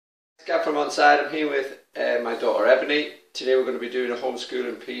Gav from Onside. I'm here with my daughter Ebony. Today we're going to be doing a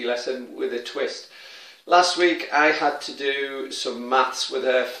homeschooling PE lesson with a twist. Last week I had to do some maths with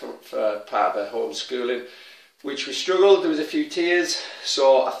her for part of her homeschooling, which we struggled. There was a few tears,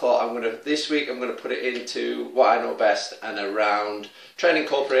 so I thought this week I'm going to put it into what I know best and try and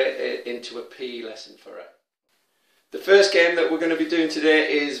incorporate it into a PE lesson for her. The first game that we're going to be doing today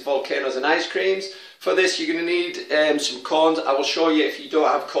is volcanoes and ice creams. For this you're going to need some cones. I will show you if you don't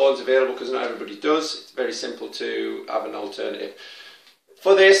have cones available, because not everybody does. It's very simple to have an alternative.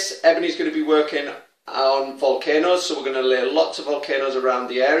 For this, Ebony's going to be working on volcanoes, so we're going to lay lots of volcanoes around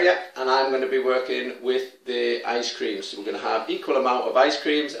the area, and I'm going to be working with the ice creams. So we're going to have equal amount of ice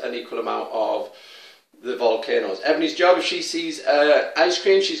creams and equal amount of the volcanoes. Ebony's job, if she sees ice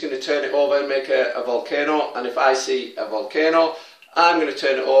cream, she's going to turn it over and make a volcano, and if I see a volcano, I'm going to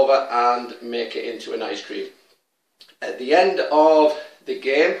turn it over and make it into an ice cream. At the end of the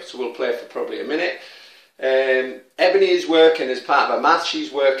game, so we'll play for probably a minute, Ebony is working as part of her math.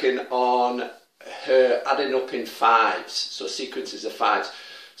 She's working on her adding up in fives, so sequences of fives.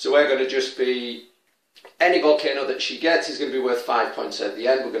 So we're going to just be, any volcano that she gets is going to be worth 5 points. So at the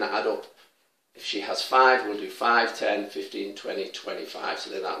end we're going to add up. If she has 5, we'll do 5, 10, 15, 20, 25, so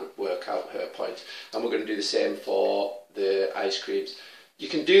then that would work out her points. And we're going to do the same for the ice creams. You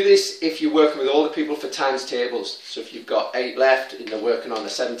can do this if you're working with older people for times tables. So if you've got 8 left and they're working on a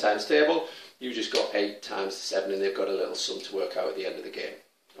 7 times table, you just got 8 times 7 and they've got a little sum to work out at the end of the game.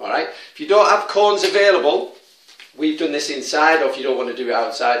 Alright, if you don't have cones available, we've done this inside, or if you don't want to do it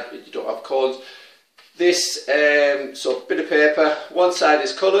outside, if you don't have cones, this, so bit of paper, one side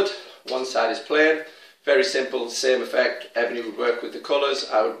is coloured, one side is plain, very simple, same effect. Ebony would work with the colours,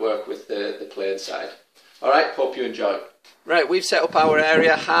 I would work with the plain side. Alright, hope you enjoy. Right, we've set up our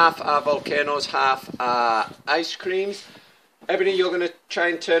area, half are volcanoes, half are ice creams. Ebony, you're going to try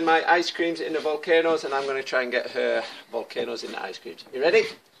and turn my ice creams into volcanoes, and I'm going to try and get her volcanoes into ice creams. You ready?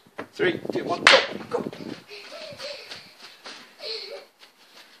 3, 2, 1, go! Go!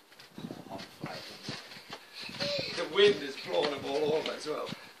 The wind is blowing them all over as well.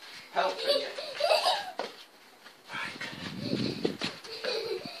 Help me. Right.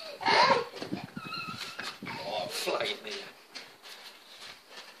 Oh, I'm flying here.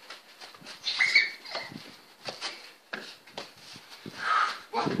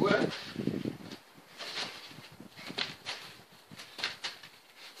 What work?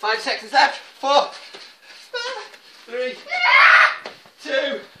 5 seconds left. 4, 3,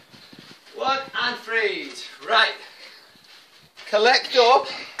 2, 1, and freeze. Right. Collect up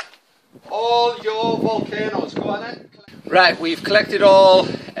all your volcanoes. Go on then. Right, we've collected all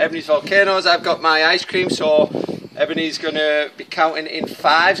Ebony's volcanoes. I've got my ice cream, so Ebony's going to be counting in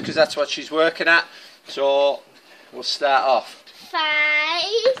 5s because that's what she's working at. So we'll start off.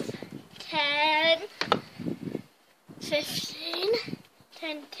 5, 10, 15,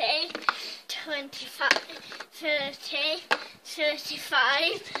 20, 25, 30,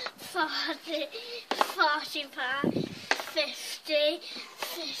 35, 40, 45, 50,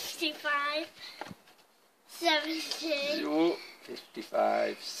 55, 70,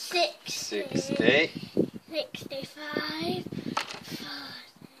 55, 60, 60, 65,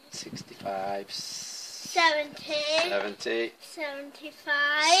 65, 70, 70,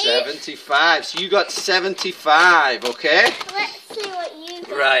 75. 75. So you got 75, okay? Let's see what you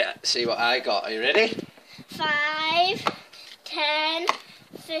got. Right, see what I got. Are you ready? 5, 10,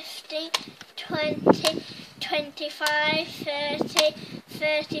 50, 20, 25, 30,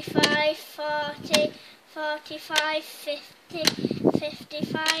 35, 40, 45, 50,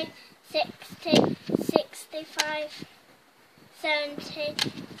 55, 60, 65, 70,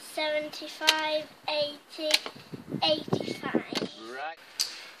 75, 80, 85.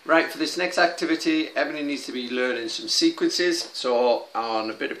 Right, for this next activity, Ebony needs to be learning some sequences. So on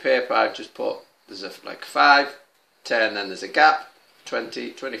a bit of paper I've just put, there's like 5, 10, then there's a gap,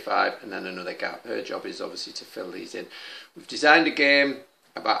 20, 25, and then another gap. Her job is obviously to fill these in. We've designed a game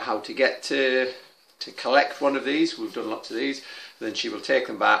about how to get to collect one of these. We've done lots of these. And then she will take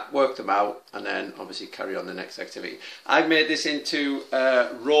them back, work them out, and then obviously carry on the next activity. I've made this into a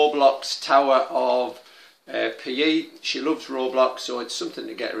Roblox tower of PE. She loves Roblox, so it's something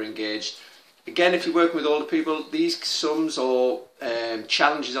to get her engaged. Again, if you're working with older people, these sums or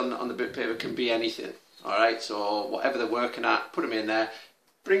challenges on the bit of paper can be anything. Alright, so whatever they're working at, put them in there,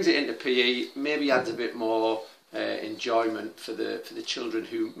 brings it into PE, maybe adds a bit more enjoyment for the children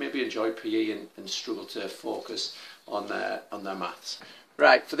who maybe enjoy PE and struggle to focus on their maths.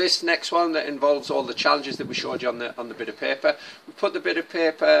 Right, for this next one that involves all the challenges that we showed you on the bit of paper, we put the bit of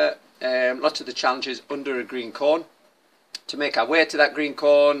paper, lots of the challenges under a green cone. to make our way to that green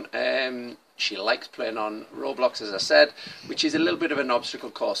cone. She likes playing on Roblox, as I said, which is a little bit of an obstacle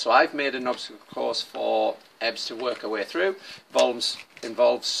course. So I've made an obstacle course for Ebbs to work her way through.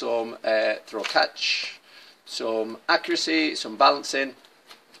 Involves some throw catch, some accuracy, some balancing.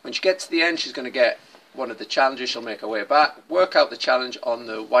 When she gets to the end, she's going to get one of the challenges. She'll make her way back, work out the challenge on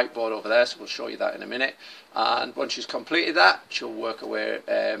the whiteboard over there, so we'll show you that in a minute. And once she's completed that, she'll work her way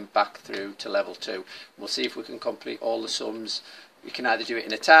back through to level 2. We'll see if we can complete all the sums. We can either do it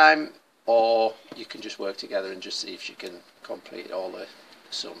in a time, or you can just work together and just see if she can complete all the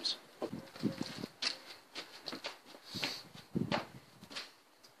sums.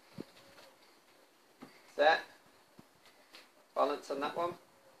 Set. Balance on that one.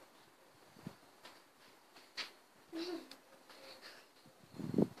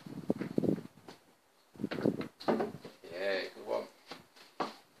 Yeah, good one.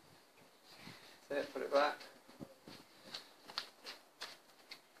 Set, put it back.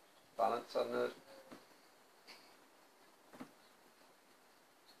 Balance on the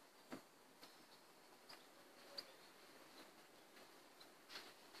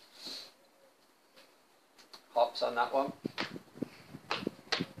hops on that one.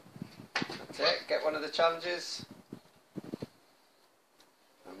 That's it, get one of the challenges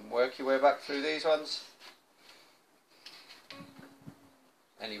and work your way back through these ones.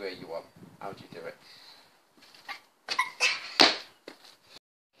 Any way you want. How do you do it?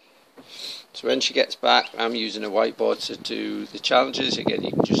 So when she gets back, I'm using a whiteboard to do the challenges. Again,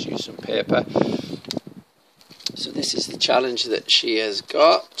 you can just use some paper. So this is the challenge that she has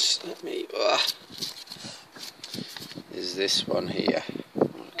got. Let me... is this one here.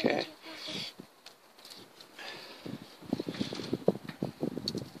 Okay.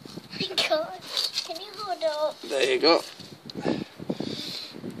 God, can you hold it up? There you go.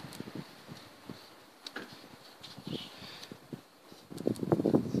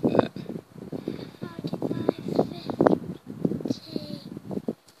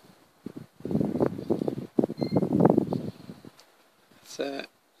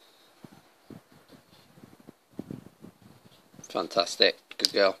 Fantastic,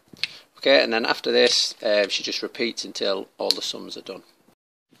 good girl. Okay, and then after this, she just repeats until all the sums are done.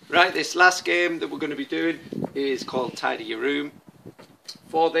 Right, this last game that we're going to be doing is called Tidy Your Room.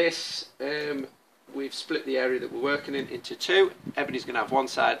 For this, we've split the area that we're working in into two. Ebony's going to have one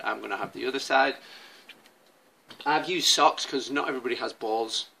side, I'm going to have the other side. I've used socks because not everybody has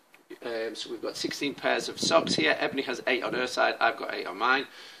balls. So we've got 16 pairs of socks here. Ebony has 8 on her side, I've got 8 on mine.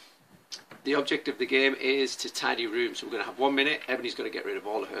 The object of the game is to tidy your room. So we're going to have 1 minute. Ebony's going to get rid of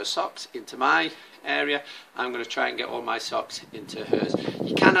all of her socks into my area. I'm going to try and get all my socks into hers.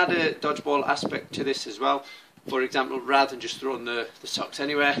 You can add a dodgeball aspect to this as well. For example, rather than just throwing the socks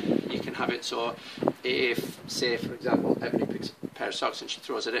anywhere, you can have it so if, say for example, Ebony picks a pair of socks and she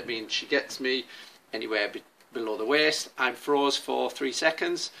throws it at me and she gets me anywhere below the waist, I'm froze for 3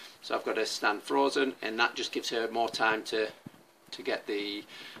 seconds. So I've got to stand frozen, and that just gives her more time to get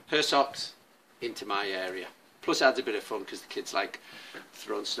her socks into my area. Plus adds a bit of fun because the kids like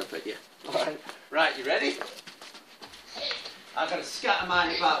throwing stuff at you. Alright, right, you ready? I've got to scatter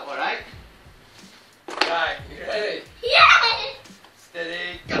mine about, alright? Right, you ready? Yeah!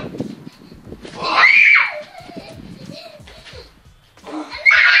 Steady, go! Oh,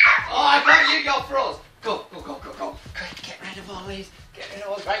 I got you, you're froze! Go, go, go, go, go! Quick, get rid of all these, get rid of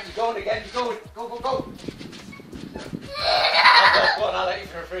all these. Right, you're going again, you're going, go, go, go! Go on, I'll let you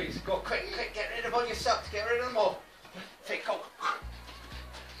for a freeze. Go quick, quick, get rid of all your socks, get rid of them all. Take, go.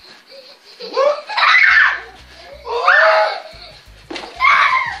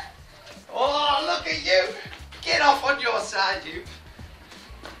 Oh, look at you. Get off on your side, you.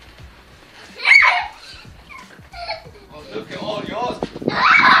 Oh, look at all yours.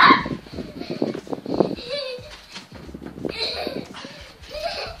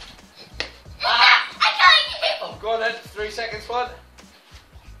 Go on then, 3 seconds, 1,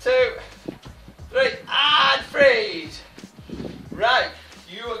 2, 3, and freeze! Right,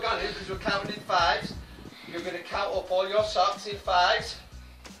 you are going to, because we're counting in 5s, you're going to count up all your socks in 5s,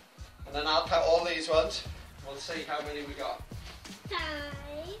 and then I'll count all these ones. We'll see how many we got. 5,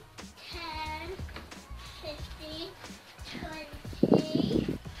 10, 15,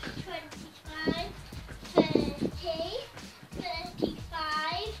 20, 25, 30,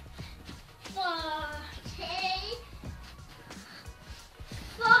 35, 45.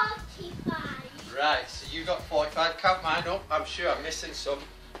 Right, so you got 45. Count mine up. I'm sure I'm missing some.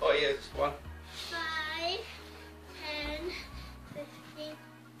 Oh, here's one. 5, 10, 15,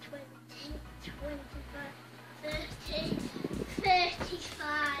 20, 25, 30,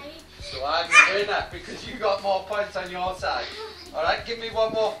 35. So I'm going to winner because you got more points on your side. Alright, give me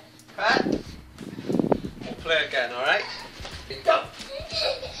one more pat. We'll play again, alright? Go!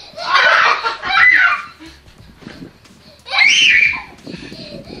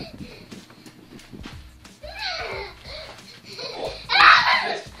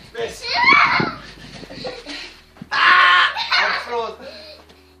 Miss! I'm frozen.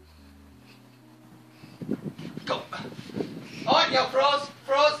 Go! Oh, you're froze!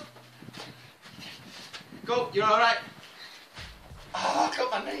 Go, you're alright. Oh, I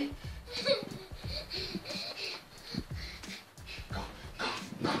got my knee.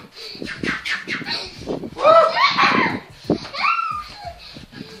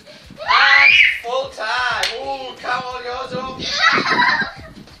 And full time. Oh, count all yours up.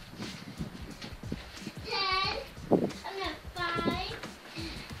 10, I'm at 5,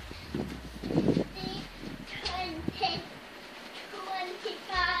 6, 20,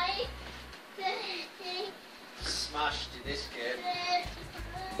 25, 30, Smashed in this game.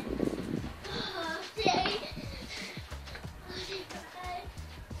 40,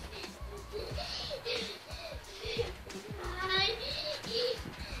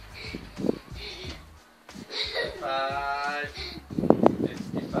 45,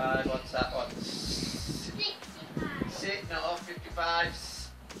 55, what's that one? 65, No, 55,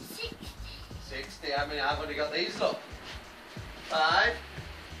 60, 60. I mean, I've only got these, look. 5,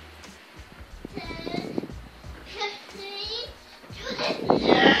 10, 15, 20.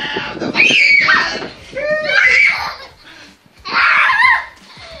 yeah, the winner.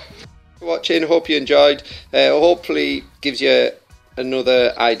 Watching, hope you enjoyed. Hopefully gives you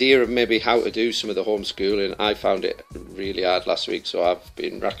another idea of maybe how to do some of the homeschooling. I found it really hard last week, so I've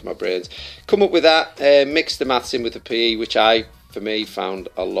been racking my brains. Come up with that, mix the maths in with the PE, which for me, found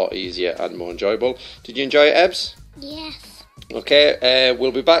a lot easier and more enjoyable. Did you enjoy it, Ebs? Yes. Okay,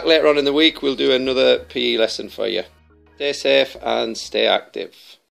 we'll be back later on in the week. We'll do another PE lesson for you. Stay safe and stay active.